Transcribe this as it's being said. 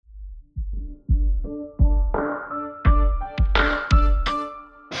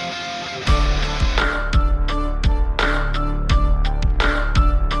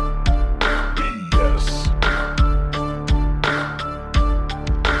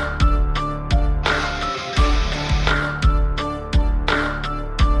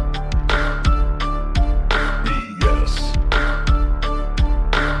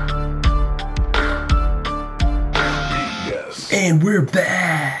We're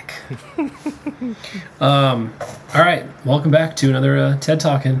back. All right, welcome back to another TED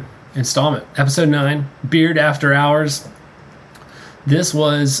Talking installment, episode 9, Beard After Hours. This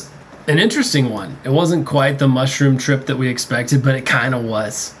was an interesting one. It wasn't quite the mushroom trip that we expected, but it kind of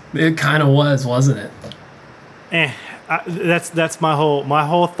was. It kind of was, wasn't it? That's my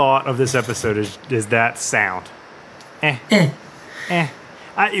whole thought of this episode is that sound. I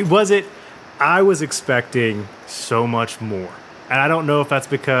was expecting so much more, and I don't know if that's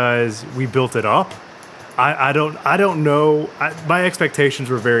because we built it up. I don't know. My expectations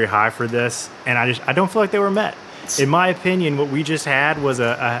were very high for this, and I don't feel like they were met. In my opinion, what we just had was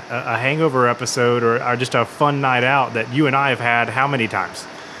a hangover episode or just a fun night out that you and I have had how many times?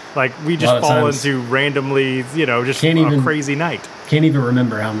 Like, we just fall into randomly, just a crazy night. Can't even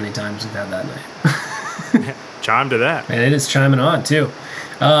remember how many times we've had that night. Chime to that. And it is chiming on, too.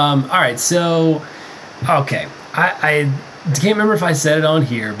 All right, so, okay. I can't remember if I said it on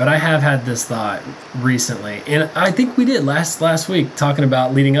here, but I have had this thought recently. And I think we did last week talking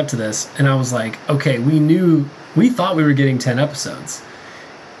about leading up to this. And I was like, okay, we thought we were getting 10 episodes.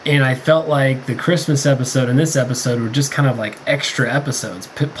 And I felt like the Christmas episode and this episode were just kind of like extra episodes,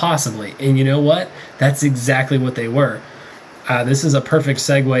 possibly. And you know what? That's exactly what they were. This is a perfect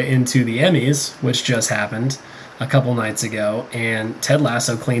segue into the Emmys, which just happened a couple nights ago. And Ted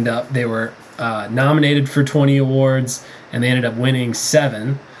Lasso cleaned up. They were nominated for 20 awards, and they ended up winning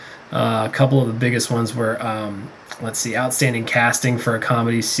 7. A couple of the biggest ones were, Outstanding Casting for a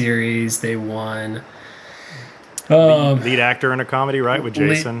Comedy Series. They won... lead actor in a comedy, right, with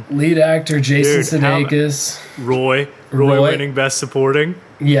Jason? Lead actor, Jason Sudeikis. Roy winning Best Supporting.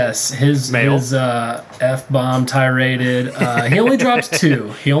 Yes, his F-bomb tiraded. He only dropped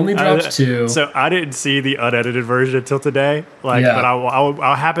 2. So I didn't see the unedited version until today. But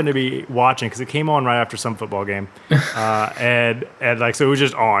I happened to be watching because it came on right after some football game, and so it was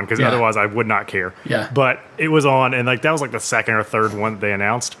just on because otherwise I would not care. Yeah. But it was on, and that was the second or third one that they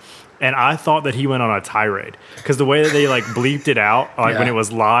announced. And I thought that he went on a tirade because the way that they bleeped it out, when it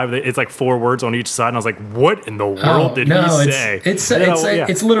was live, it's 4 words on each side, and I was like, "What in the world did he say?" It's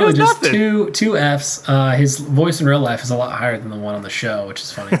literally just two Fs. His voice in real life is a lot higher than the one on the show, which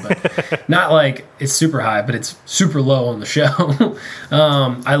is funny, but not it's super high, but it's super low on the show.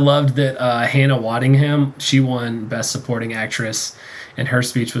 I loved that Hannah Waddingham, she won Best Supporting Actress. And her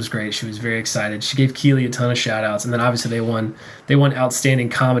speech was great. She was very excited. She gave Keely a ton of shout outs. And then obviously they won Outstanding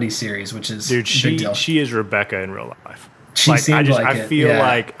Comedy Series, which is a big deal. She is Rebecca in real life. She seemed like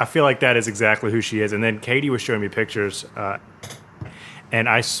it. I feel like that is exactly who she is. And then Katie was showing me pictures, and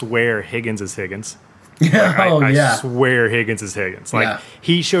I swear Higgins is Higgins. I swear Higgins is Higgins.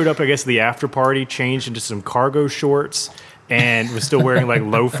 He showed up, I guess, at the after party, changed into some cargo shorts, and was still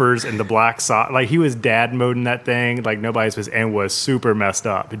wearing loafers and the black sock. He was dad mode in that thing, nobody's business, and was super messed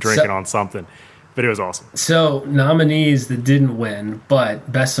up, drinking on something. But it was awesome. So, nominees that didn't win,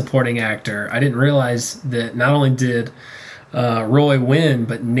 but Best Supporting Actor, I didn't realize that not only did Roy win,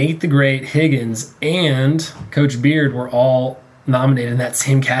 but Nate the Great, Higgins, and Coach Beard were all nominated in that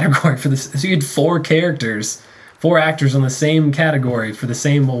same category for this. So you had 4 actors on the same category for the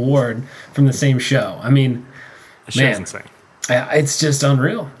same award from the same show. I mean, man, insane. It's just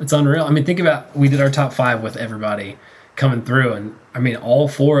unreal. It's unreal. I mean, think about, we did our top 5 with everybody coming through, and I mean, all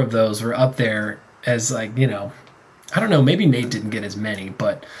 4 of those were up there as I don't know, maybe Nate didn't get as many,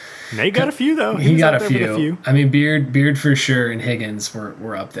 but Nate got a few though. He got a few. I mean, Beard for sure, and Higgins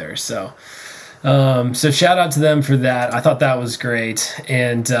were up there. So, so shout out to them for that. I thought that was great,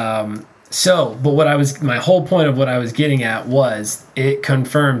 and but my whole point of what I was getting at was it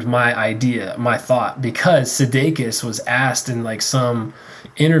confirmed my idea, my thought, because Sudeikis was asked in some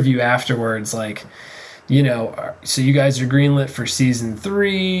interview afterwards, so you guys are greenlit for season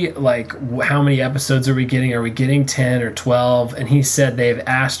 3, how many episodes are we getting? Are we getting 10 or 12? And he said they've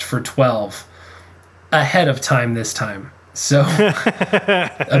asked for 12 ahead of time this time. So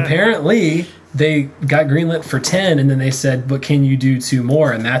apparently they got greenlit for 10, and then they said, but can you do 2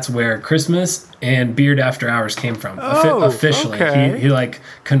 more? And that's where Christmas and Beard After Hours came from. Officially. Okay. He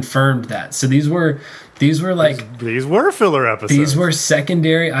confirmed that. So these were filler episodes. These were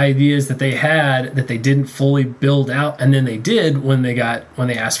secondary ideas that they had that they didn't fully build out, and then they did when they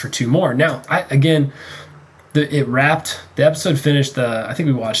asked for 2 more. Now, it wrapped. The episode finished. I think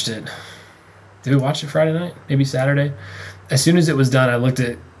we watched it. Did we watch it Friday night? Maybe Saturday. As soon as it was done, I looked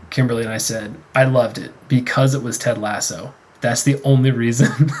at Kimberly and I said, I loved it because it was Ted Lasso. That's the only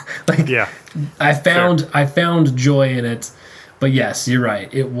reason. I found joy in it. But yes, you're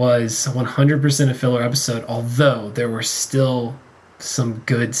right. It was 100% a filler episode, although there were still some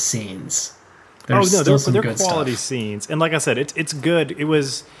good scenes. There's still some they're good quality stuff. scenes, and like I said, it's good.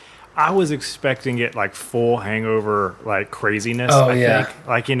 I was expecting it like full Hangover like craziness. Oh, I yeah. think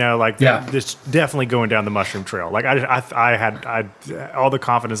like like Yeah. this definitely going down the mushroom trail. Like I had all the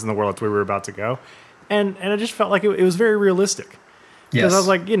confidence in the world that we were about to go, and I just felt like it was very realistic. Because Yes. I was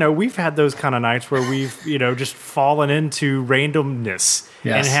like, we've had those kind of nights where we've, just fallen into randomness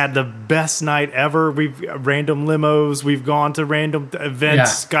and Yes. had the best night ever. We've random limos. We've gone to random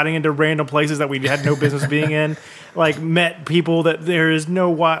events, Yeah. gotten into random places that we had no business being in. Like met people that there is no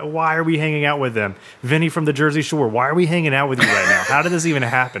why are we hanging out with them? Vinny from the Jersey Shore, why are we hanging out with you right now? How did this even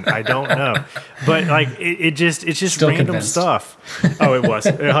happen? I don't know. But like it's just Still random convinced. stuff. Oh, it was.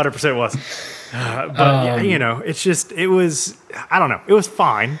 It 100% was. But it was. I don't know. It was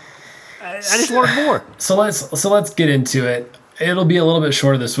fine. I just wanted more. So let's get into it. It'll be a little bit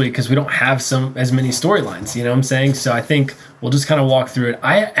shorter this week because we don't have as many storylines. You know what I'm saying? So I think we'll just kind of walk through it.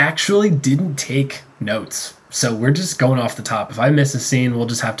 I actually didn't take notes, so we're just going off the top. If I miss a scene, we'll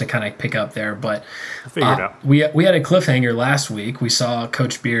just have to kind of pick up there. But Figure it out. we had a cliffhanger last week. We saw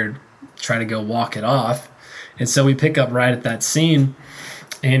Coach Beard try to go walk it off, and so we pick up right at that scene.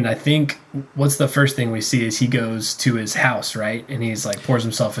 And I think what's the first thing we see is he goes to his house, right? And he's like pours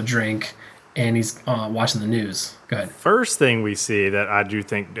himself a drink, and he's watching the news. Go ahead. First thing we see that I do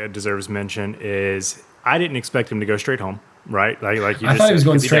think that deserves mention is I didn't expect him to go straight home, right? Like you I just thought he was said,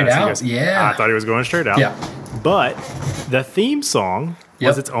 going 'cause straight does. He out. goes, Yeah. I thought he was going straight out. Yeah. But the theme song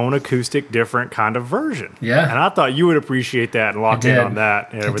was Yep. its own acoustic, different kind of version. Yeah. And I thought you would appreciate that and lock in did. on that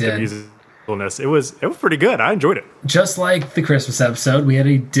I with did. the musicalness. It was pretty good. I enjoyed it. Just like the Christmas episode, we had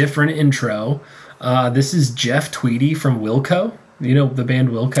a different intro. This is Jeff Tweedy from Wilco. You know the band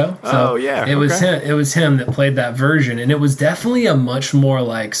Wilco? Oh, yeah, It was okay. him. It was him that played that version, and it was definitely a much more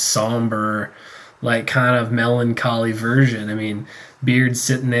like somber, like kind of melancholy version. I mean, Beard's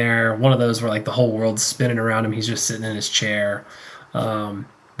sitting there, one of those where like the whole world's spinning around him. He's just sitting in his chair.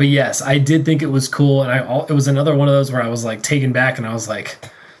 But yes, I did think it was cool, and it was another one of those where I was like taken back, and I was like,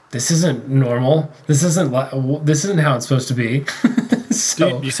 "This isn't normal. This isn't how it's supposed to be."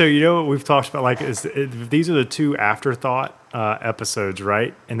 So So you know what we've talked about? Like, these are the two afterthought episodes,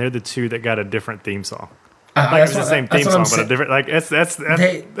 right? And they're the two that got a different theme song. Like it's the same theme song, but a different. Like that's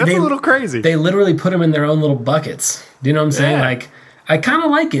a little crazy. They literally put them in their own little buckets. Do you know what I'm saying? Yeah. Like, I kind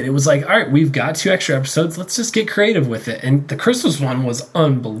of like it. It was like, all right, we've got 2 extra episodes. Let's just get creative with it. And the Christmas one was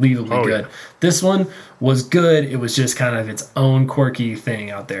unbelievably good. Yeah. This one was good. It was just kind of its own quirky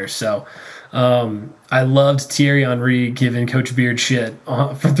thing out there. So I loved Thierry Henry giving Coach Beard shit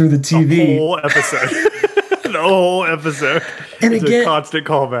through the TV. The whole episode. The whole episode. And It's again, a constant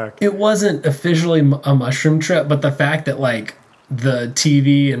callback. it wasn't officially a mushroom trip, but the fact that like the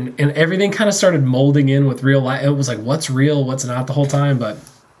TV and everything kind of started molding in with real life. It was like, what's real, what's not the whole time. But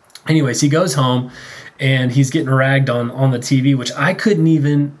anyways, he goes home and he's getting ragged on the TV, which I couldn't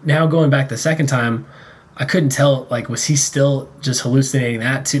even, now going back the second time, I couldn't tell, like, was he still just hallucinating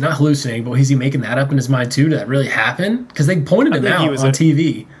that too? Not hallucinating, but was he making that up in his mind too? Did that really happen? Because they pointed him think he out was on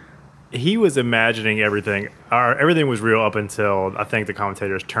TV. He was imagining everything. Everything was real up until I think the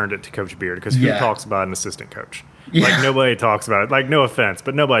commentators turned it to Coach Beard, because who Yeah. talks about an assistant coach? Yeah. Like nobody talks about it. Like no offense,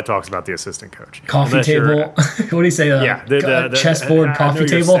 but nobody talks about the assistant coach. Coffee Unless you're- table. What do you say? Yeah, Chessboard I know coffee you're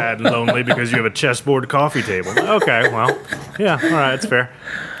table. sad and lonely because you have a chessboard coffee table. Okay, well, yeah, all right, that's fair.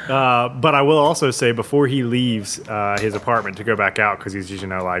 But I will also say, before he leaves his apartment to go back out, because he's just,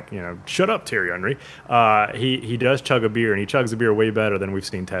 shut up, Thierry Henry. He does chug a beer, and he chugs a beer way better than we've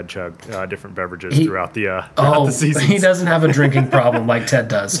seen Ted chug different beverages throughout the season. He doesn't have a drinking problem like Ted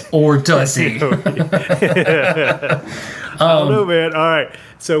does, or does he? I don't know, man. All right.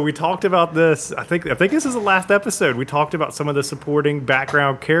 So we talked about this. I think this is the last episode. We talked about some of the supporting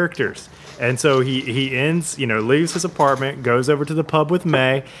background characters. And so he ends, leaves his apartment, goes over to the pub with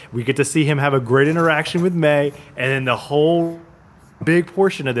May. We get to see him have a great interaction with May. And then the whole big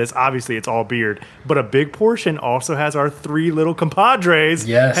portion of this, obviously it's all Beard, but a big portion also has our 3 little compadres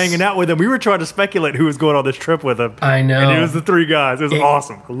hanging out with him. We were trying to speculate who was going on this trip with him. I know. And it was the 3 guys. It was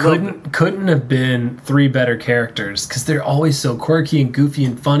awesome. I loved it. Couldn't have been 3 better characters, because they're always so quirky and goofy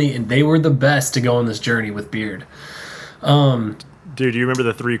and funny, and they were the best to go on this journey with Beard. Dude, do you remember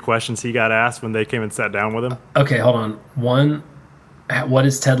the 3 questions he got asked when they came and sat down with him? Okay, hold on. One, what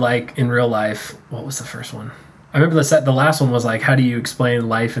is Ted like in real life? What was the first one? I remember the last one was like, how do you explain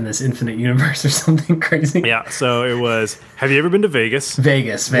life in this infinite universe or something crazy? Yeah, so it was, have you ever been to Vegas?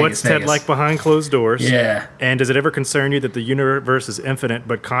 Vegas. What's Ted like behind closed doors? Yeah. And does it ever concern you that the universe is infinite,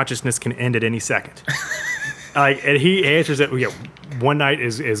 but consciousness can end at any second? And he answers it, one night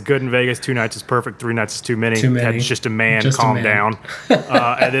is good in Vegas, 2 nights is perfect, 3 nights is too many. Too many. That's just a man, Just a calm man. down.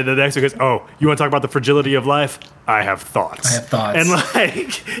 And then the next one goes, oh, you want to talk about the fragility of life? I have thoughts. I have thoughts. And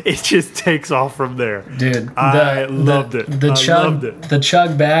like, it just takes off from there. Dude, I loved it. The I chug, loved it. the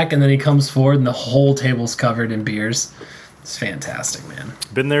chug back, and then he comes forward, and the whole table's covered in beers. It's fantastic, man.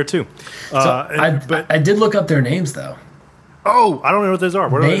 Been there too. So I did look up their names though. Oh, I don't know what those are.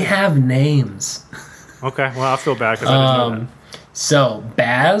 What are They have names. Okay, well, I feel bad because I didn't know that. So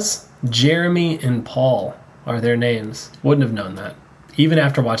Baz, Jeremy, and Paul are their names. Wouldn't have known that. Even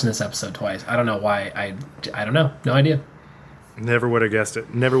after watching this episode twice. I don't know why. I don't know. No idea. Never would have guessed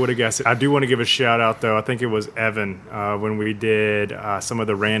it. Never would have guessed it. I do want to give a shout out, though. I think it was Evan when we did some of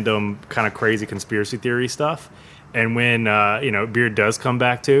the random kind of crazy conspiracy theory stuff. And when, Beard does come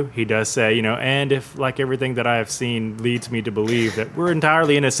back to, he does say, and if like everything that I have seen leads me to believe that we're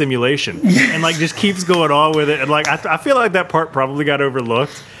entirely in a simulation and like just keeps going on with it. And like, I feel like that part probably got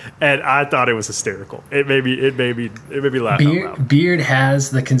overlooked and I thought it was hysterical. It made me laugh out loud. Beard has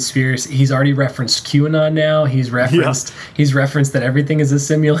the conspiracy. He's already referenced QAnon now. He's referenced that everything is a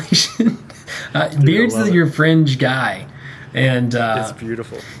simulation. Beard's your fringe guy. And it's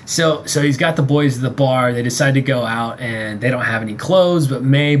beautiful. So he's got the boys at the bar. They decide to go out, and they don't have any clothes. But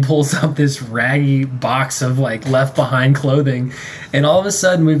May pulls up this raggy box of like left behind clothing, and all of a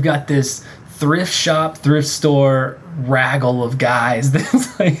sudden we've got this thrift store raggle of guys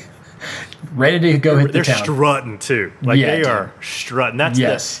that's like ready to go hit the They're town. strutting too. Like they dude. are strutting.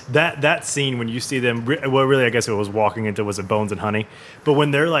 That's that scene when you see them. Well, really, I guess it was walking into was it Bones and Honey, but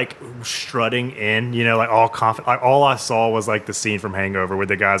when they're like strutting in, like all confident. Like all I saw was like the scene from Hangover where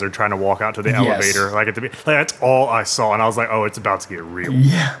the guys are trying to walk out to the elevator. Like that's all I saw, and I was like, oh, it's about to get real.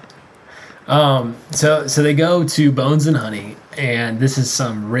 Yeah. So they go to Bones and Honey, and this is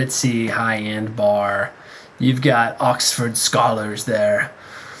some ritzy high-end bar. You've got Oxford scholars there.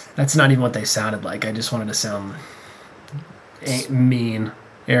 That's not even what they sounded like. I just wanted to sound mean,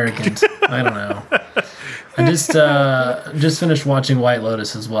 arrogant. I don't know. I just finished watching White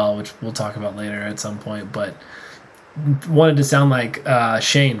Lotus as well, which we'll talk about later at some point. But wanted to sound like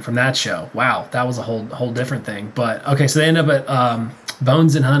Shane from that show. Wow, that was a whole different thing. But okay, so they end up at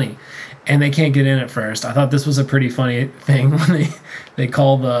Bones and Honey, and they can't get in at first. I thought this was a pretty funny thing when they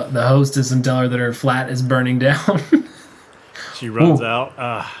call the hostess and tell her that her flat is burning down. She runs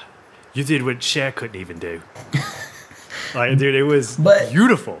out. You did what Shaq couldn't even do. Like, dude, it was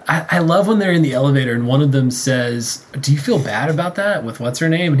beautiful. I love when they're in the elevator and one of them says, "Do you feel bad about that with what's her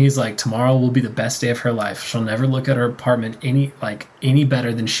name?" And he's like, "Tomorrow will be the best day of her life. She'll never look at her apartment any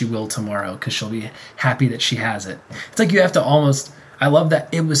better than she will tomorrow because she'll be happy that she has it." It's like you have to almost. I love that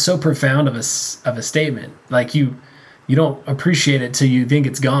it was so profound of a statement. Like you don't appreciate it till you think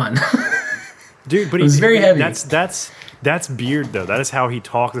it's gone. Dude, but it was very heavy. That's Beard, though. That is how he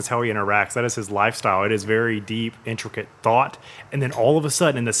talks. That's how he interacts. That is his lifestyle. It is very deep, intricate thought. And then all of a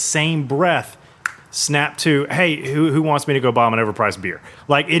sudden, in the same breath, snap to, hey, who wants me to go bomb an overpriced beer?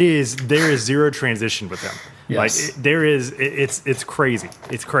 Like, there is zero transition with him. Yes. Like, it's crazy.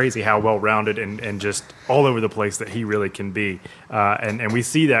 It's crazy how well-rounded and just all over the place that he really can be. And we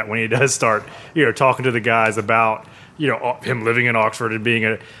see that when he does start, talking to the guys about, him living in Oxford and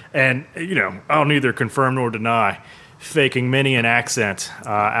being I'll neither confirm nor deny, faking many an accent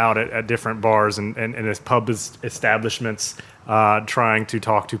out at different bars and his pub establishments, trying to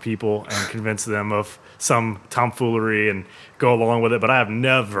talk to people and convince them of some tomfoolery and go along with it. But I have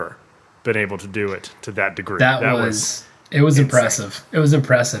never been able to do it to that degree. It was impressive. It was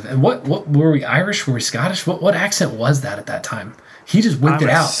impressive. And what were we Irish? Were we Scottish? What accent was that at that time? He just whipped it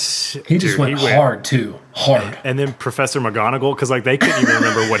out. He just went hard too. Hard. And then Professor McGonagall, because like they couldn't even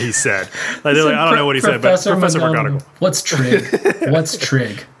remember what he said. Like they're like, I don't know what he said, but Professor McGonagall. What's trig? What's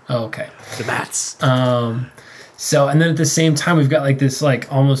trig? Oh, okay. The mats. So and then at the same time we've got like this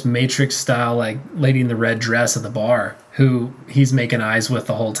like almost Matrix style like lady in the red dress at the bar who he's making eyes with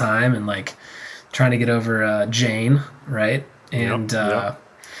the whole time and like trying to get over Jane, right? And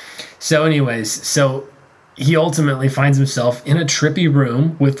so anyways, he ultimately finds himself in a trippy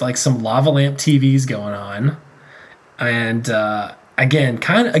room with like some lava lamp TVs going on. And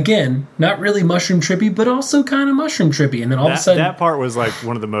again, not really mushroom trippy, but also kind of mushroom trippy. And then all of a sudden... That part was like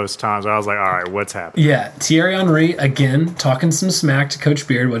one of the most times I was like, all right, what's happening? Yeah, Thierry Henry, again, talking some smack to Coach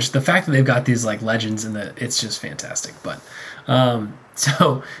Beard, which the fact that they've got these like legends in it's just fantastic. But...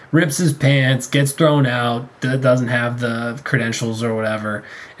 so rips his pants, gets thrown out, doesn't have the credentials or whatever,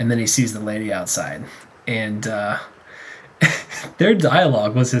 and then he sees the lady outside. And their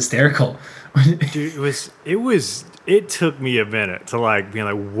dialogue was hysterical. Dude, it took me a minute to like being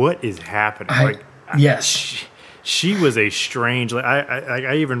like, what is happening? Yes. she was a strange.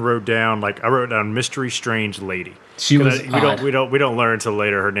 I even wrote down mystery strange lady. She was we don't learn until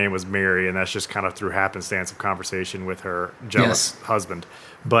later her name was Mary, and that's just kind of through happenstance of conversation with her jealous husband.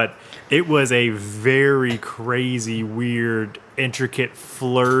 But it was a very crazy, weird, intricate,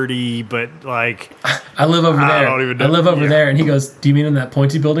 flirty, but like I live over there. I don't even know. I live over there, and he goes, "Do you mean in that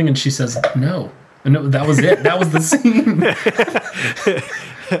pointy building?" And she says, "No." And no, that was it. That was the scene.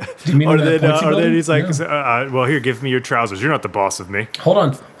 Do you mean in that pointy building? Then he's like, No. "Well, here, give me your trousers. You're not the boss of me." Hold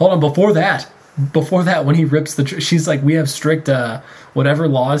on. Before that, when he rips she's like, "We have strict whatever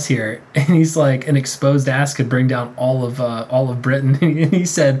laws here," and he's like, "An exposed ass could bring down all of Britain." And he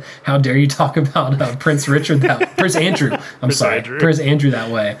said, "How dare you talk about Prince Andrew? Prince Andrew that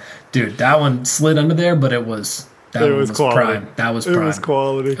way, dude." That one slid under there, but it was. That was quality. Prime. That was prime. It was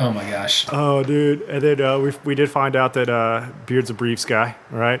quality. Oh my gosh. Oh, dude. And then we did find out that Beard's a Briefs guy,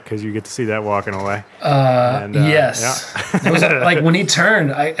 right? Because you get to see that walking away. Yes. Yeah. It was like when he turned,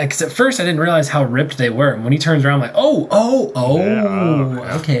 because at first I didn't realize how ripped they were. And when he turns around, I'm like,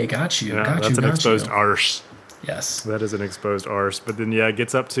 okay, got you. That's an exposed arse. Yes. That is an exposed arse. But then, it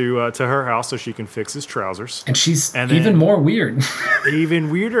gets up to her house so she can fix his trousers. And she's even more weird. Even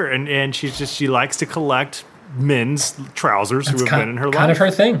weirder. And she likes to collect men's trousers who have been in her life. Kind of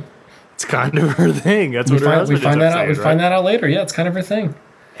her thing. It's kind of her thing. That's what her husband we find ends that up out. saying, We find that out later. Yeah, it's kind of her thing.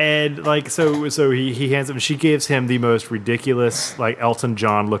 And like so he hands him. She gives him the most ridiculous, like Elton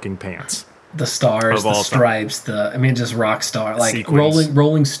John looking pants. The stars, the stripes, just rock star, like Sequins.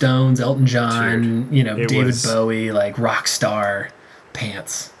 Rolling Stones, Elton John, Dude, David Bowie, like rock star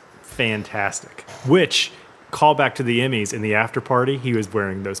pants. Fantastic. Which call back to the Emmys in the after party. He was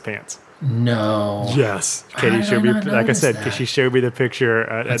wearing those pants. No. Yes. Katie showed me, like I said, that. she showed me the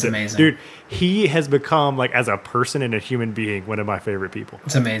picture. That's amazing. Dude, he has become, like, as a person and a human being, one of my favorite people.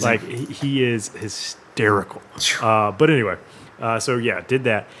 It's amazing. Like, he is hysterical. But anyway, did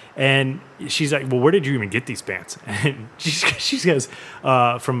that. And she's like, well, where did you even get these pants? And she says,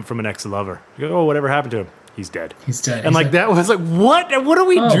 from an ex-lover. She goes, oh, whatever happened to him? He's dead. And that was like, what? What are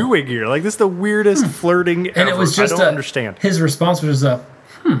we doing here? Like, this is the weirdest flirting ever. And it was just I don't understand. His response was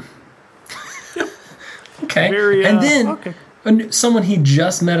okay. And then someone he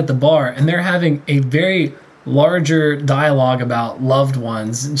just met at the bar, and they're having a very larger dialogue about loved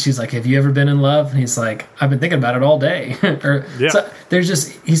ones. And she's like, have you ever been in love? And he's like, I've been thinking about it all day. So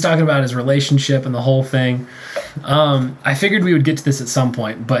he's talking about his relationship and the whole thing. I figured we would get to this at some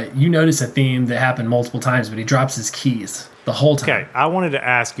point, but you notice a theme that happened multiple times, but he drops his keys the whole time. Okay, I wanted to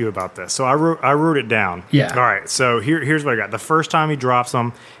ask you about this. So I wrote it down. Yeah. All right, so here's what I got. The first time he drops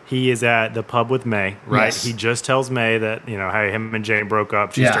them, he is at the pub with May, right? Yes. He just tells May that, hey, him and Jane broke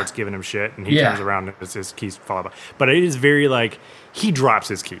up. She starts giving him shit, and he turns around and his keys fall out. But it is very, like, he drops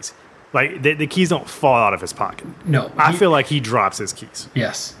his keys. Like, the keys don't fall out of his pocket. No. I feel like he drops his keys.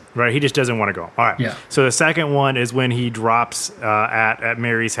 Yes. Right? He just doesn't want to go. All right. Yeah. So the second one is when he drops at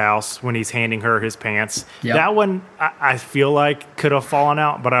Mary's house when he's handing her his pants. Yep. That one I feel like could have fallen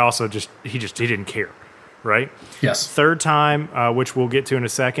out, but I also he didn't care. Right? Yes. Third time, which we'll get to in a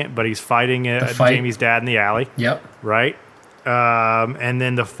second, but he's fighting Jamie's dad in the alley. Yep. Right? And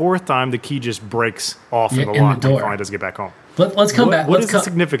then the fourth time, the key just breaks off in the lock when he finally does get back home. Let's come back. What is the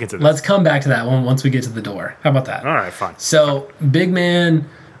significance of this? Let's come back to that one once we get to the door. How about that? All right, fine. So, big man,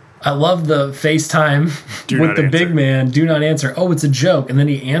 I love the FaceTime with the big man. Do not answer. Oh, it's a joke. And then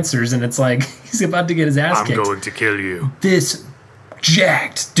he answers, and it's like he's about to get his ass kicked. I'm going to kill you. This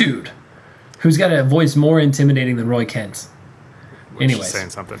jacked dude who's got a voice more intimidating than Roy Kent's. Anyways, saying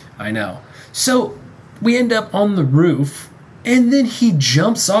something. I know. So we end up on the roof, and then he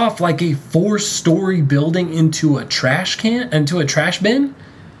jumps off like a 4-story building into a trash bin.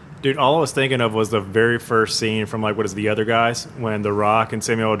 Dude, all I was thinking of was the very first scene from, like, what is The Other Guys, when The Rock and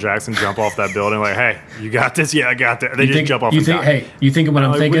Samuel L. Jackson jump off that building, like, hey, you got this? Yeah, I got that. They just jump off and die. Hey, you think of what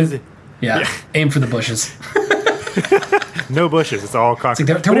I'm thinking? Yeah, aim for the bushes. No bushes. It's all concrete.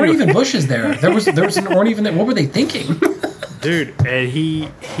 Like there weren't even bushes there. There weren't even there. What were they thinking? Dude, and he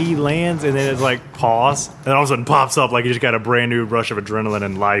lands, and then it's like pause, and all of a sudden pops up like he just got a brand new rush of adrenaline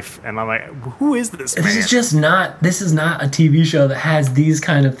in life. And I'm like, who is this man? This is not a TV show that has these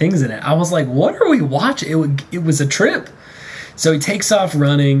kind of things in it. I was like, what are we watching? It was a trip. So he takes off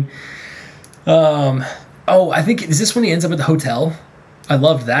running. I think, is this when he ends up at the hotel? I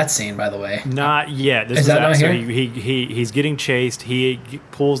loved that scene, by the way. Not yet. Is that not here? He's getting chased. He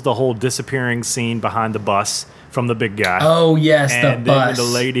pulls the whole disappearing scene behind the bus from the big guy. Oh yes, and the bus.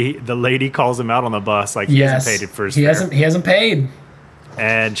 And the lady calls him out on the bus like he hasn't paid for his fare. He hasn't paid.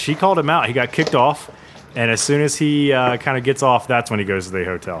 And she called him out. He got kicked off. And as soon as he kind of gets off, that's when he goes to the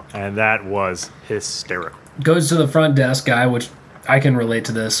hotel. And that was hysterical. goes to the front desk guy, which I can relate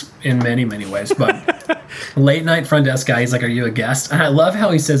to this in many, many ways, but late night front desk guy, he's like, are you a guest? And I love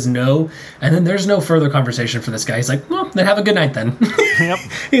how he says no, and then there's no further conversation for this guy. He's like, well, then have a good night then. Yep.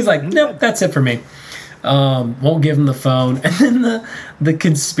 He's like, nope, that's it for me. Won't give him the phone. And then the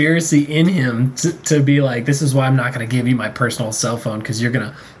conspiracy in him to be like, this is why I'm not going to give you my personal cell phone, because you're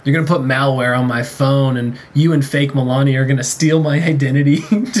gonna put malware on my phone, and you and fake Melania are gonna steal my identity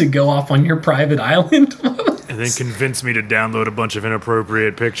to go off on your private island. And then convince me to download a bunch of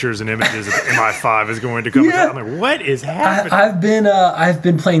inappropriate pictures and images that MI5 is going to come. Yeah. I'm like, what is happening? I've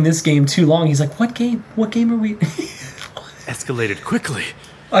been playing this game too long. He's like, what game? What game are we? Escalated quickly.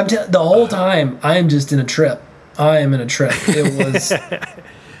 The whole time I am just in a trip. I am in a trip. It was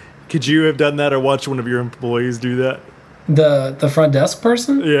Could you have done that or watched one of your employees do that? the front desk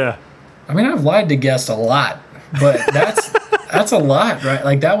person. Yeah. I mean, I've lied to guests a lot, but that's a lot, right?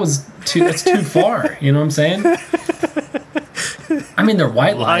 Like that's too far. You know what I'm saying? I mean, they're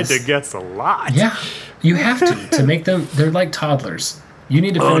white Lied lies. to guests a lot. Yeah, you have to make them. They're like toddlers. You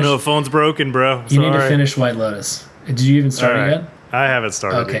need to finish. Oh no, phone's broken, bro. You need to finish White Lotus. Did you even start it yet? I haven't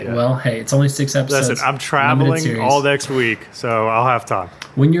started Okay, it yet. well, hey, it's only 6 episodes. Listen, I'm limited traveling series. all next week, so I'll have time.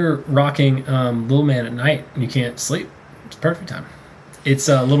 When you're rocking Little Man at night and you can't sleep, it's perfect time. It's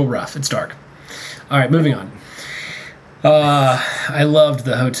a little rough. It's dark. All right, moving on. I loved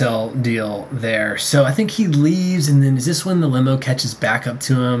the hotel deal there. So I think he leaves, and then is this when the limo catches back up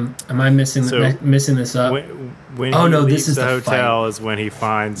to him? Am I missing this up? When Oh, he no, leaves this is the hotel is when he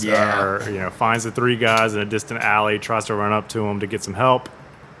finds Yeah. finds the 3 guys in a distant alley, tries to run up to them to get some help,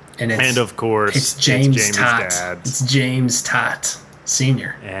 and of course it's James Jamie's Tott. dad. It's James Tott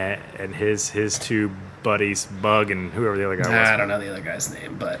Sr. and his 2 buddies, Bug and whoever the other guy was. I don't know the other guy's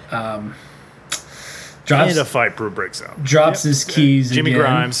name, but And drops a fight breaks out. his keys Jimmy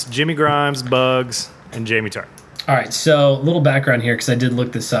again. Jimmy Grimes, Bugs, and Jamie Tart. All right, so a little background here because I did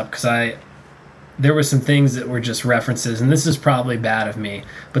look this up because there were some things that were just references, and this is probably bad of me,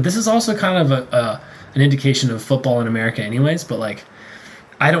 but this is also kind of an indication of football in America anyways, but like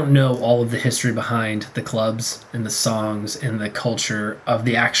I don't know all of the history behind the clubs and the songs and the culture of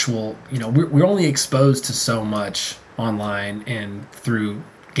the actual, we're only exposed to so much online and through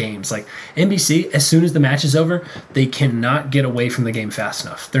games. Like NBC, as soon as the match is over, they cannot get away from the game fast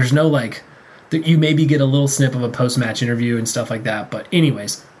enough. There's no you maybe get a little snip of a post-match interview and stuff like that. But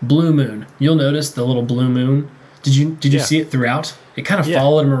anyways, Blue Moon. You'll notice the little blue moon. Did you see it throughout? It kind of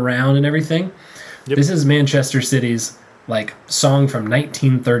followed him around and everything. Yep. This is Manchester City's song from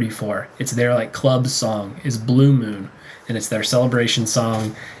 1934. It's their club song is Blue Moon, and it's their celebration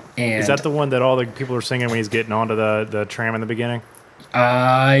song. And is that the one that all the people are singing when he's getting onto the tram in the beginning?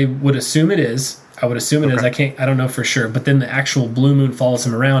 I would assume it is. I don't know for sure. But then the actual Blue Moon follows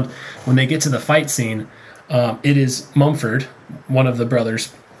him around. When they get to the fight scene, it is Mumford, one of the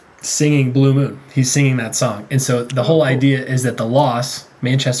brothers, singing Blue Moon. He's singing that song. And so the whole idea is that the loss,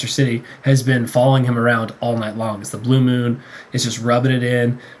 Manchester City, has been following him around all night long. It's the Blue Moon. It's just rubbing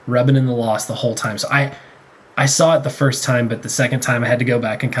in the loss the whole time. So I saw it the first time, but the second time I had to go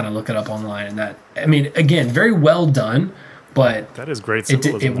back and kind of look it up online. And again, very well done. But that is great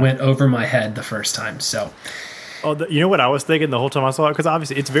symbolism. It went over my head the first time. So, you know what I was thinking the whole time I saw it? Because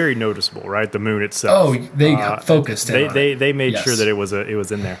obviously it's very noticeable, right? The moon itself. Oh, they focused it. They made sure that it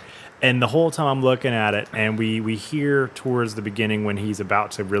was in there. And the whole time I'm looking at it, and we hear towards the beginning when he's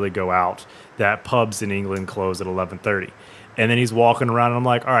about to really go out that pubs in England close at 11:30, and then he's walking around, and I'm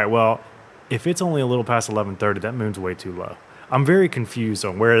like, all right, well, if it's only a little past 11:30, that moon's way too low. I'm very confused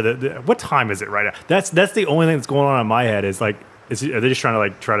on where what time is it right now. That's the only thing that's going on in my head is are they just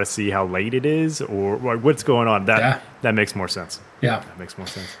trying to try to see how late it is or what's going on? That makes more sense. Yeah, that makes more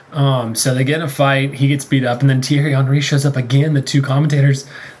sense. So they get in a fight. He gets beat up, and then Thierry Henry shows up again. The 2 commentators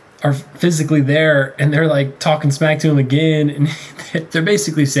are physically there, and they're talking smack to him again, and they're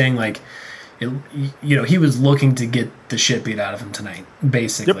basically saying he was looking to get the shit beat out of him tonight.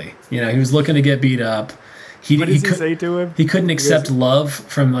 Basically, he was looking to get beat up. What does he say to him? He couldn't accept love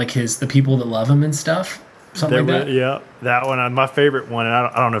from the people that love him and stuff. Something like that. Yeah, that one. My favorite one, and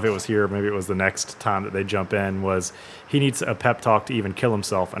I don't know if it was here, or maybe it was the next time that they jump in, was he needs a pep talk to even kill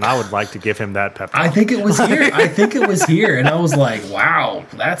himself, and I would like to give him that pep talk. I think it was here. And I was like, wow,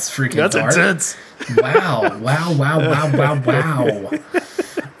 that's freaking That's dark. intense. Wow.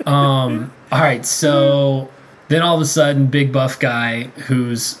 All right, so then all of a sudden, big buff guy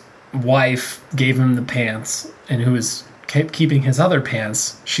whose wife gave him the pants and who is keeping his other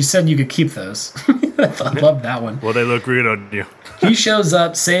pants, she said you could keep those. I love that one. Well, they look great on you. He shows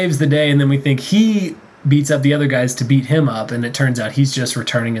up, saves the day, and then we think he beats up the other guys to beat him up, and it turns out he's just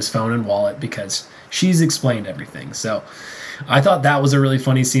returning his phone and wallet because she's explained everything. So I thought that was a really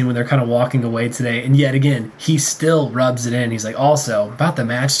funny scene when they're kind of walking away today, and yet again, he still rubs it in. He's like, also, about the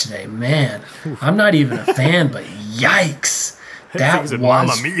match today, man, I'm not even a fan, but yikes. That was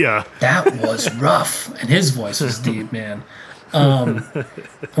Mamma Mia. That was rough, and his voice was deep, man.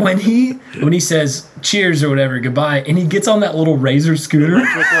 When he says cheers or whatever, goodbye, and he gets on that little razor scooter.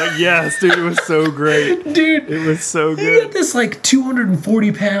 Yes, dude, it was so great. Dude, it was so he good. got this like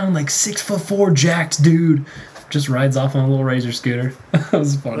 240-pound, like 6'4" jacked dude just rides off on a little razor scooter. That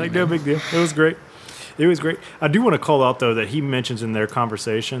was funny. Like, no big deal. It was great. It was great. I do want to call out, though, that he mentions in their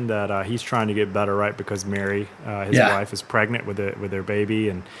conversation that he's trying to get better, right? Because Mary, his wife, is pregnant with their baby,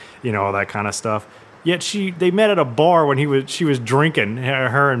 and all that kind of stuff. Yet they met at a bar when she was drinking,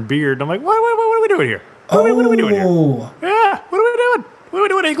 her and Beard. I'm like, what are we doing here? What are we doing here? Yeah, what are we doing? What are we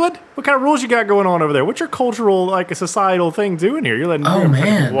doing, England? What kind of rules you got going on over there? What's your cultural, like, a societal thing doing here? You're letting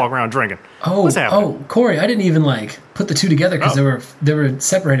people walk around drinking. What's happening? Oh, Corey, I didn't even like put the two together because they were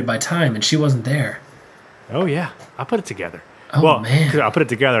separated by time, and she wasn't there. Oh yeah, I put it together. Oh, man. I put it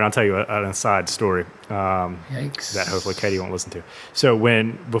together, and I'll tell you an aside story Yikes. that hopefully Katie won't listen to. So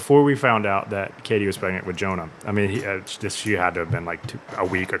before we found out that Katie was pregnant with Jonah, I mean, she had to have been like a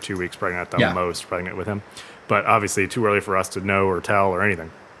week or 2 weeks pregnant at the most, pregnant with him. But obviously too early for us to know or tell or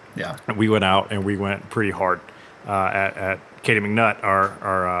anything. Yeah. And we went out, and we went pretty hard at Katie McNutt,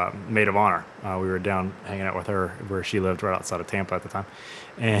 our maid of honor. We were down hanging out with her where she lived right outside of Tampa at the time.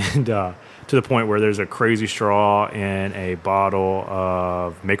 And to the point where there's a Crazy Straw in a bottle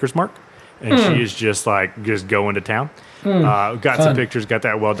of Maker's Mark. And she is just going to town. Got some pictures, got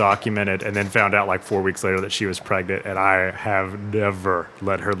that well documented, and then found out like 4 weeks later that she was pregnant. And I have never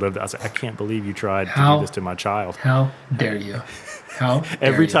let her live that. I was like, I can't believe you tried to do this to my child. How dare you?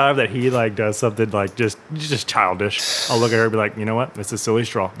 Every time that he does something like just childish, I'll look at her and be like, you know what? This is silly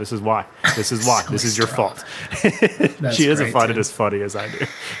straw. This is why. This is why. This is your fault. She doesn't find it as funny as I do.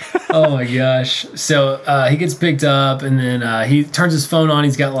 Oh my gosh. So he gets picked up, and then he turns his phone on.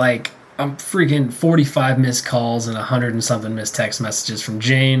 He's got like freaking 45 missed calls and 100 and something missed text messages from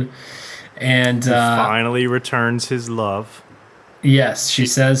Jane. And he finally returns his love. Yes, she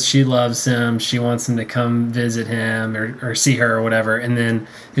says she loves him. She wants him to come visit him or see her or whatever. And then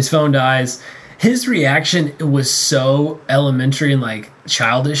his phone dies. His reaction, it was so elementary and like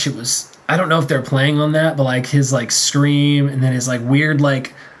childish. It was, I don't know if they're playing on that, but like his like scream and then his like weird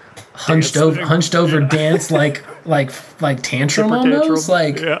like hunched over dance like tantrum almost.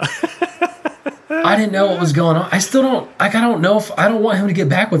 Like I didn't know what was going on. I still don't I don't know if I don't want him to get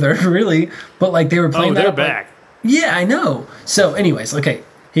back with her really, but like they were playing that. They're back. Yeah, I know. So, anyways, okay,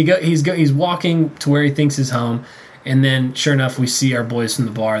 he's walking to where he thinks is home, and then sure enough, we see our boys from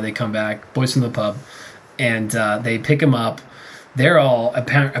the bar. They come back, boys from the pub, and they pick him up. They're all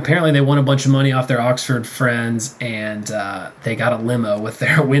apparently they won a bunch of money off their Oxford friends, and they got a limo with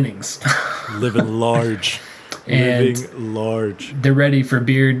their winnings. Living large. Living large. They're ready for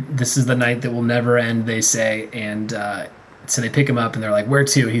Beard. This is the night that will never end, they say, and so they pick him up, and they're like, "Where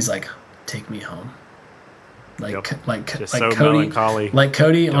to?" He's like, "Take me home." Like so Cody, melancholy. Like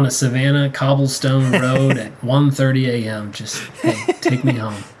Cody on a Savannah cobblestone road at 1:30 a.m. Just hey, take me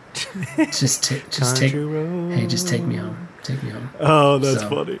home. Just take me home. Take me home. Oh, that's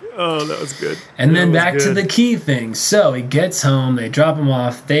funny. Oh, that was good. And then back to the key thing. So he gets home. They drop him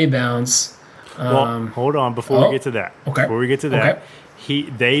off. They bounce. Well, hold on before we get to that. Okay. Before we get to that.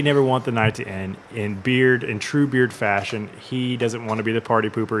 They never want the night to end. In true Beard fashion, he doesn't want to be the party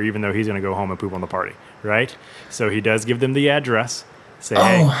pooper, even though he's going to go home and poop on the party, right? So he does give them the address. Say,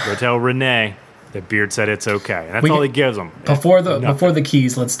 hey, go tell Renee that Beard said it's okay. And that's all he gives them. Before the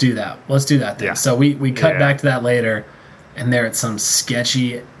keys, let's do that. Let's do that then. Yeah. So we cut back to that later, and they're at some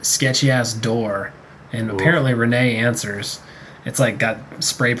sketchy ass door, and apparently Renee answers. It's like got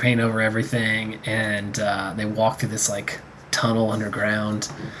spray paint over everything, and they walk through this like tunnel underground,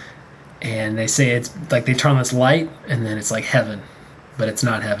 and they say it's like they turn on this light and then it's like heaven, but it's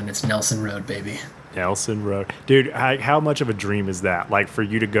not heaven. It's Nelson Road, baby. Nelson Road, dude. How much of a dream is that? Like for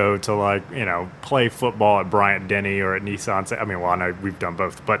you to go to play football at Bryant Denny or at Nissan. I mean, well, I know we've done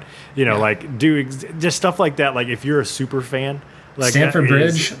both, but like do just stuff like that. Like if you're a super fan, like Stamford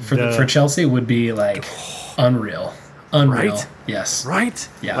Bridge for Chelsea would be like unreal. Right? Yes. Right?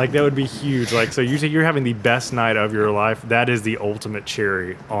 Yeah. Like that would be huge. Like so you say you're having the best night of your life. That is the ultimate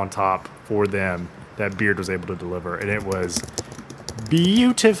cherry on top for them that Beard was able to deliver. And it was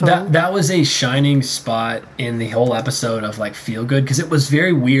beautiful. That was a shining spot in the whole episode of like Feel Good, because it was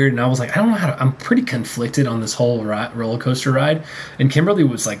very weird, and I was like, I don't know I'm pretty conflicted on this whole roller coaster ride. And Kimberly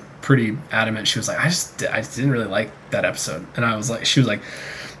was like pretty adamant. She was like, I just didn't really like that episode. And she was like,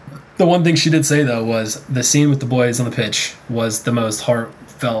 the one thing she did say though was the scene with the boys on the pitch was the most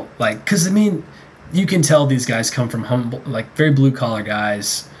heartfelt. Like, because I mean, you can tell these guys come from humble, like very blue collar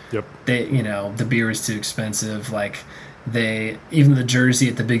guys. Yep. They, the beer is too expensive. Like even the jersey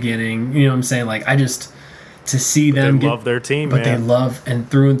at the beginning, you know what I'm saying? Like to see them love their team, but man. they love and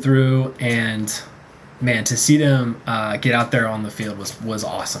through, and man, to see them get out there on the field was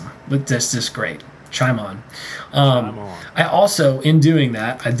awesome. But that's just great. Chime on. I also, in doing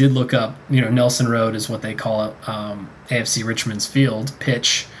that, I did look up, Nelson Road is what they call it, AFC Richmond's field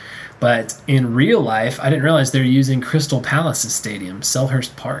pitch. But in real life, I didn't realize they're using Crystal Palace's stadium,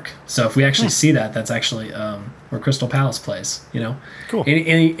 Selhurst Park. So if we actually see that, that's actually where Crystal Palace plays, Cool.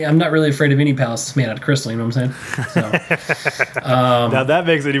 I'm not really afraid of any palace that's made out of crystal, you know what I'm saying? So, now that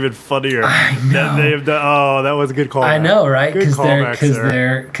makes it even funnier. I know. That was a good call. I know, right? Good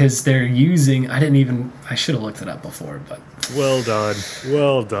callback, Because they're using, I should have looked it up before, but. Well done.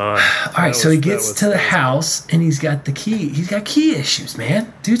 All right, so he gets to the house and he's got the key. He's got key issues,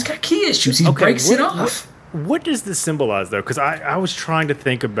 man. Dude's got key issues. He breaks it off. What does this symbolize, though? Because I was trying to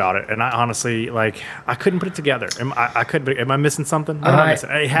think about it, and I honestly, I couldn't put it together. Am I missing something? What am I missing?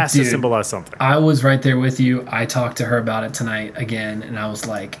 It has to symbolize something. I was right there with you. I talked to her about it tonight again, and I was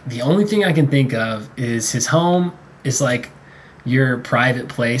like, the only thing I can think of is his home is like your private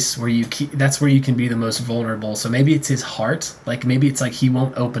place where that's where you can be the most vulnerable. So maybe it's his heart. Like maybe it's like he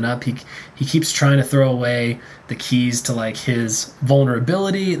won't open up. He keeps trying to throw away the keys to like his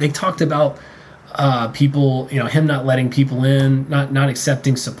vulnerability. They talked about people, him not letting people in, not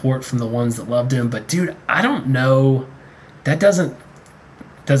accepting support from the ones that loved him. But dude, I don't know. That doesn't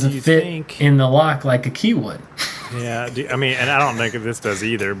fit in the lock like a key would. Yeah, and I don't think this does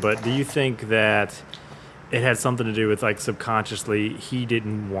either. But do you think that it had something to do with like subconsciously he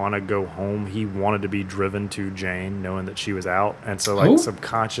didn't want to go home. He wanted to be driven to Jane, knowing that she was out, and so like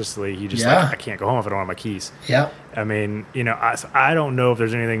subconsciously he just I can't go home if I don't have my keys. Yeah. I mean, I don't know if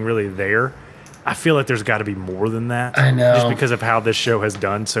there's anything really there. I feel like there's got to be more than that. I know, just because of how this show has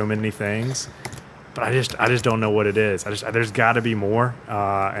done so many things. But I just don't know what it is. There's got to be more,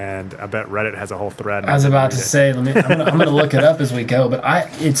 and I bet Reddit has a whole thread. I was about to say, I'm gonna look it up as we go, but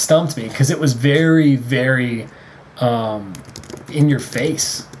it stumped me because it was very, very in your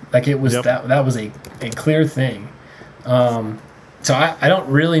face. Like it was that was a clear thing. So I don't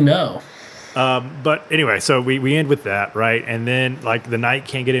really know. But anyway, so we end with that, right? And then like the night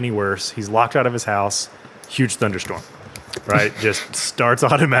can't get any worse. He's locked out of his house. Huge thunderstorm. Right, just starts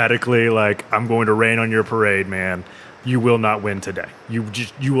automatically like, I'm going to rain on your parade, man. You will not win today. You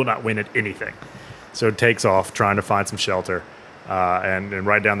will not win at anything. So it takes off trying to find some shelter, and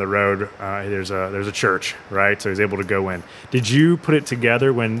right down the road there's a church, right? So he's able to go in. Did you put it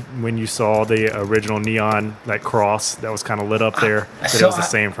together when you saw the original neon like cross that was kind of lit up there? That it was the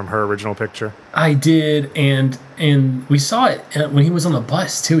same from her original picture. I did, and we saw it when he was on the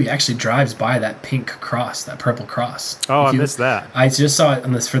bus too. He actually drives by that pink cross, that purple cross. Oh, I missed that. I just saw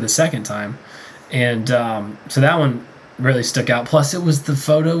it for the second time, and so that one really stuck out. Plus, it was the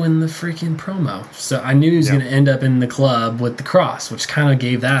photo in the freaking promo, so I knew he was going to end up in the club with the cross, which kind of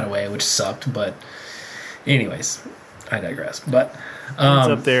gave that away, which sucked. But, anyways, I digress. But it's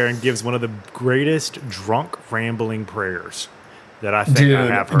up there and gives one of the greatest drunk rambling prayers that I think I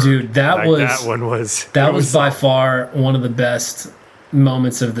have heard. Dude, that was by far one of the best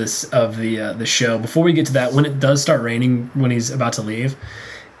moments of the show. Before we get to that, when it does start raining, when he's about to leave,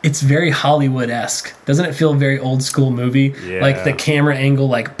 it's very Hollywood-esque. Doesn't it feel very old school movie? Yeah. Like the camera angle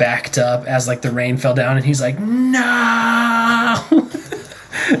like backed up as like the rain fell down, and he's like, no.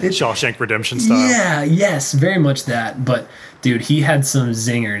 Shawshank Redemption style. Yeah, yes, very much that. But dude, he had some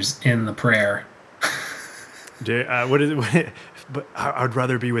zingers in the prayer. Dude, but I'd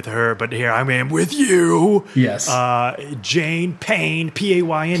rather be with her, but here I am with you. Yes. Jane Payne,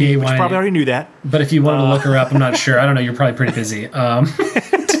 P-A-Y-N-E, which you probably already knew that. But if you wanted to look her up, I'm not sure. I don't know. You're probably pretty busy.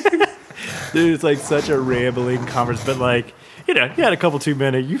 Dude, it's like such a rambling conversation. But like, you had a couple 2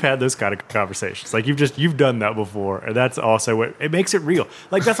 minutes. You've had those kind of conversations. Like you've done that before, and that's also what it makes it real.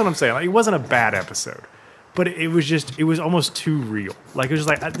 Like that's what I'm saying. Like it wasn't a bad episode. But it was almost too real. Like it was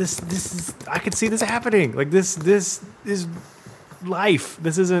just like this is, I could see this happening. Like this is life.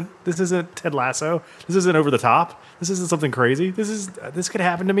 This isn't Ted Lasso. This isn't over the top. This isn't something crazy. This could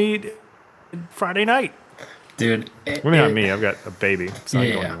happen to me Friday night. Dude. Maybe not me. I've got a baby. It's not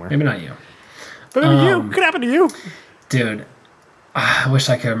going anywhere. Maybe not you. But maybe you. It could happen to you. Dude. I wish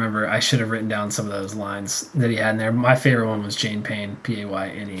I could remember. I should have written down some of those lines that he had in there. My favorite one was Jane Payne, Payne,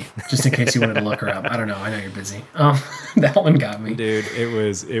 just in case you wanted to look her up. I don't know. I know you're busy. That one got me. Dude, it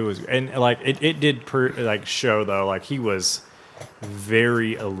was, and like, it did show though, like he was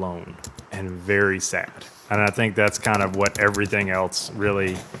very alone and very sad. And I think that's kind of what everything else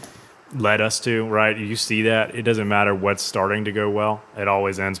really led us to, right? You see that it doesn't matter what's starting to go well, it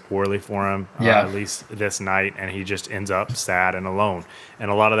always ends poorly for him. Yeah. At least this night, and he just ends up sad and alone,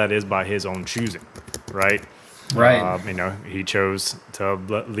 and a lot of that is by his own choosing, right? He chose to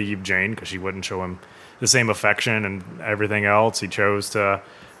leave Jane because she wouldn't show him the same affection and everything else. He chose to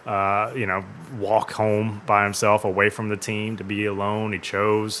walk home by himself away from the team to be alone. He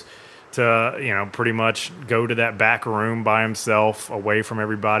chose to, pretty much go to that back room by himself away from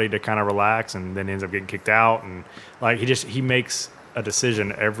everybody to kind of relax, and then ends up getting kicked out. And like, he makes a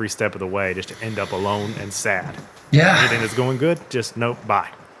decision every step of the way just to end up alone and sad. Yeah. Anything that's going good, just nope, bye.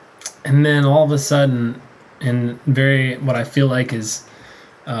 And then all of a sudden, in what I feel like is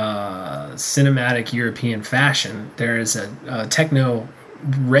cinematic European fashion, there is a techno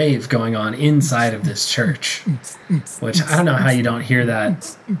rave going on inside of this church, which I don't know how you don't hear that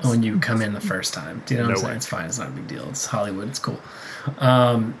when you come in the first time. Do you know what I'm saying? It's fine. It's not a big deal. It's Hollywood. It's cool.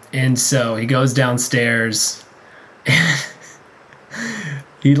 And so he goes downstairs and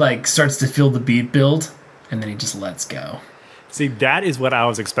he like starts to feel the beat build, and then he just lets go. See, that is what I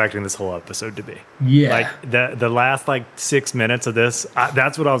was expecting this whole episode to be. Yeah. Like the last 6 minutes of this,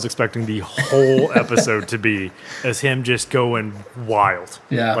 that's what I was expecting the whole episode to be, as him just going wild.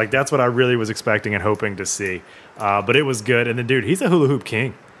 Yeah. Like that's what I really was expecting and hoping to see. But it was good. And the dude, he's a hula hoop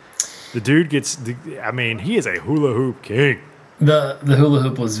king. The dude he is a hula hoop king. The hula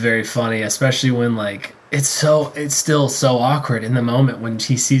hoop was very funny, especially when it's still so awkward in the moment when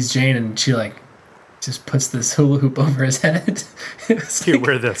he sees Jane and she just puts this hula hoop over his head. Here,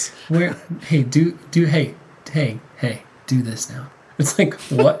 wear this. Hey, do this now. It's like,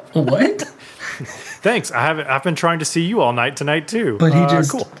 what? Thanks. I've been trying to see you all night tonight too. But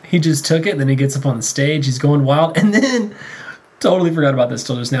cool. He just took it. Then he gets up on the stage. He's going wild, and then totally forgot about this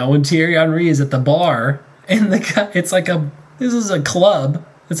till just now. When Thierry Henry is at the bar, and the guy, this is a club.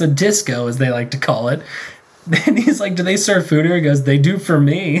 It's a disco, as they like to call it. And he's like, do they serve food here? He goes, they do for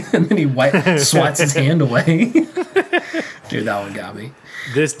me. And then he swats his hand away. Dude, that one got me.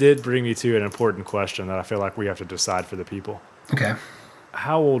 This did bring me to an important question that I feel like we have to decide for the people. Okay.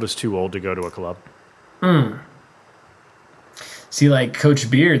 How old is too old to go to a club? See,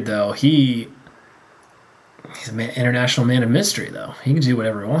 Coach Beard, though, he's an international man of mystery, though. He can do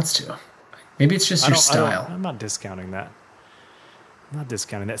whatever he wants to. Maybe it's just your style. I'm not discounting that.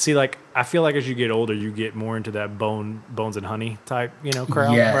 See, I feel like as you get older, you get more into that Bones and Honey type,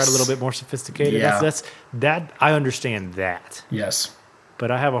 crowd, yes. right? A little bit more sophisticated. Yeah. That I understand that. Yes.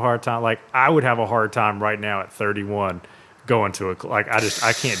 But I have a hard time. I would have a hard time right now at 31 going to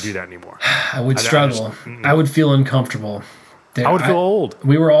I can't do that anymore. I would struggle. I would feel uncomfortable. I would feel old.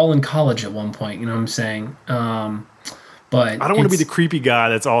 We were all in college at one point. You know what I'm saying? But I don't want to be the creepy guy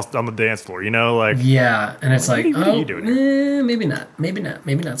that's all on the dance floor, Yeah, and it's what are you doing here? maybe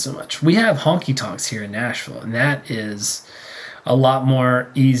not so much. We have honky tonks here in Nashville, and that is a lot more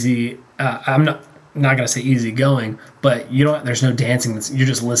easy. I'm not going to say easy going, but there's no dancing. You're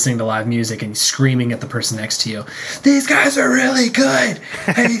just listening to live music and screaming at the person next to you. These guys are really good.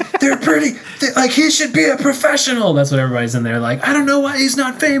 Hey, they're pretty. He should be a professional. That's what everybody's in there. I don't know why he's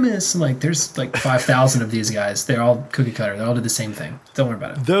not famous. There's 5,000 of these guys. They're all cookie cutter. They all do the same thing. Don't worry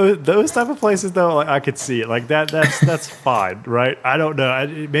about it. Those type of places, though, I could see it. That's fine, right? I don't know.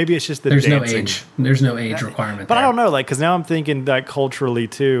 Maybe it's just the There's dancing. no age. There's no age requirement. But there. I don't know, because now I'm thinking culturally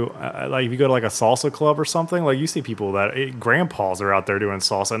too. If you go to a salsa club or something, you see people that grandpas are out there doing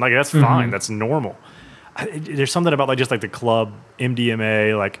salsa, and that's fine. That's normal. There's something about just the club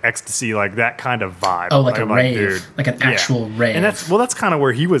MDMA, ecstasy, that kind of vibe. Oh, a rave, dude, an actual rave. And that's kind of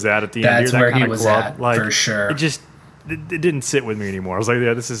where he was at the end. That's that where kind he of was club. at, for sure. It didn't sit with me anymore. I was like,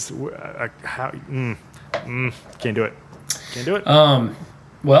 yeah, this is how can't do it. Can't do it.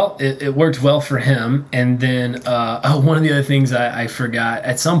 Well, it worked well for him. And then, one of the other things I forgot,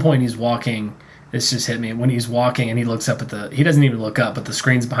 at some point he's walking, this just hit me, when he's walking and he looks up at he doesn't even look up, but the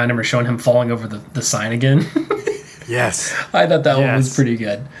screens behind him are showing him falling over the sign again. Yes. I thought that one was pretty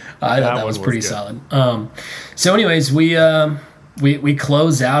good. I thought that was pretty solid. So anyways, we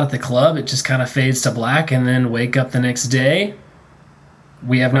close out at the club. It just kind of fades to black, and then wake up the next day.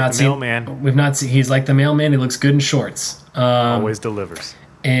 We have not seen mailman. We've not seen. He's like the mailman. He looks good in shorts. Always delivers.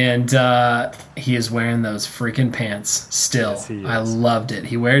 And he is wearing those freaking pants still. Yes, he is. I loved it.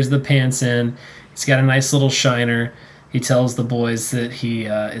 He wears the pants in. He's got a nice little shiner. He tells the boys that he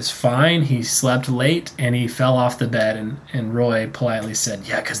is fine. He slept late and he fell off the bed. And Roy politely said,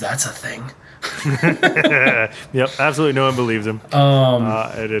 "Yeah, because that's a thing." Yep, absolutely no one believes him.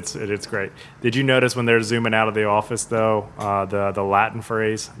 It's great. Did you notice when they're zooming out of the office, though, the Latin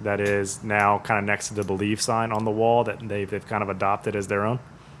phrase that is now kind of next to the believe sign on the wall that they've kind of adopted as their own?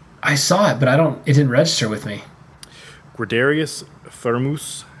 I saw it, but it didn't register with me. Gregarious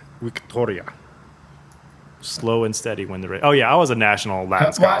firmus victoria. Slow and steady when the race. Oh yeah, I was a national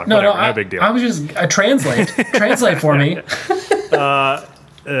Latin scholar. No big deal. I was just translate for me.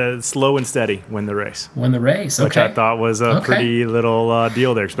 Slow and steady win the race. Win the race, okay. Which I thought was a pretty little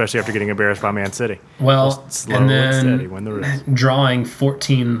deal there, especially after getting embarrassed by Man City. Well, slow and steady win the race. Drawing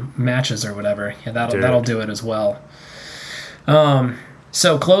 14 matches or whatever. Yeah, that'll do it as well.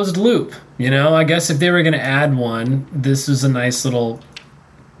 So closed loop. I guess if they were going to add one, this was a nice little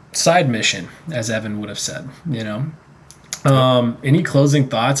side mission, as Evan would have said. Any closing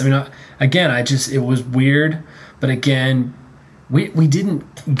thoughts? I mean, it was weird, but again, we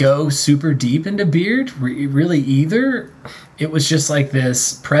didn't go super deep into Beard really either. It was just like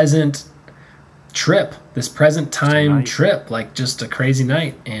this present time trip, like just a crazy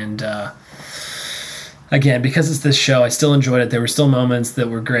night. And again, because it's this show, I still enjoyed it. There were still moments that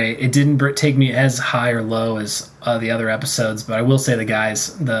were great. It didn't take me as high or low as the other episodes, but I will say the guys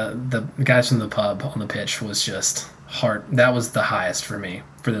from the pub on the pitch was just hard. That was the highest for me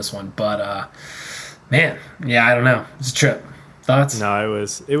for this one. But man, yeah, I don't know. It's a trip. Thoughts? No,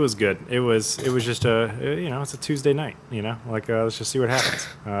 it was good. It was just it's a Tuesday night. Let's just see what happens.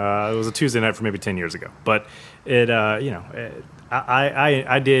 It was a Tuesday night for maybe 10 years ago, but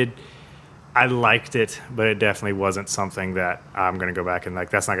I liked it, but it definitely wasn't something that I'm going to go back and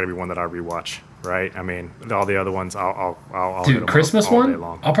that's not going to be one that I rewatch, right? I mean, all the other ones, I'll Dude, Christmas all day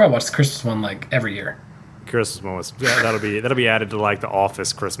long. I'll probably watch the Christmas one every year. Christmas one was that'll be added to the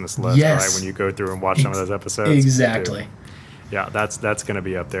Office Christmas list, yes. Right? When you go through and watch some of those episodes, exactly. Yeah, that's going to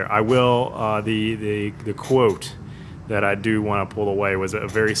be up there. I will. The quote that I do want to pull away was a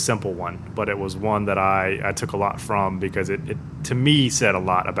very simple one, but it was one that I took a lot from because it to me said a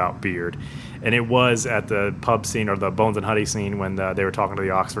lot about Beard. And it was at the pub scene or the Bones and Huddy scene when they were talking to the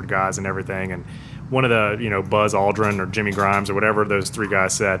Oxford guys and everything. And one of the, Buzz Aldrin or Jimmy Grimes or whatever those three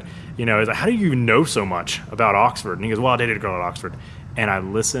guys said, is like, how do you know so much about Oxford? And he goes, well, I dated a girl at Oxford. And I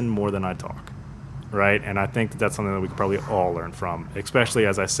listen more than I talk. Right, and I think that's something that we could probably all learn from, especially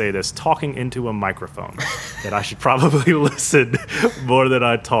as I say this, talking into a microphone, that I should probably listen more than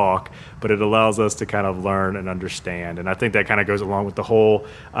I talk, but it allows us to kind of learn and understand. And I think that kind of goes along with the whole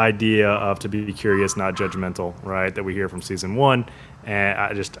idea of to be curious, not judgmental, right, that we hear from season 1.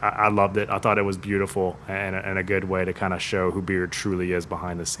 And I loved it. I thought it was beautiful and a good way to kind of show who Beard truly is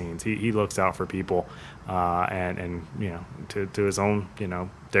behind the scenes. He looks out for people and to his own,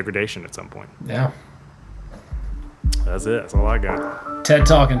 degradation at some point. Yeah. That's it. That's all I got. Ted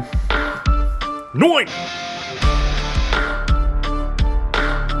talking. Noin!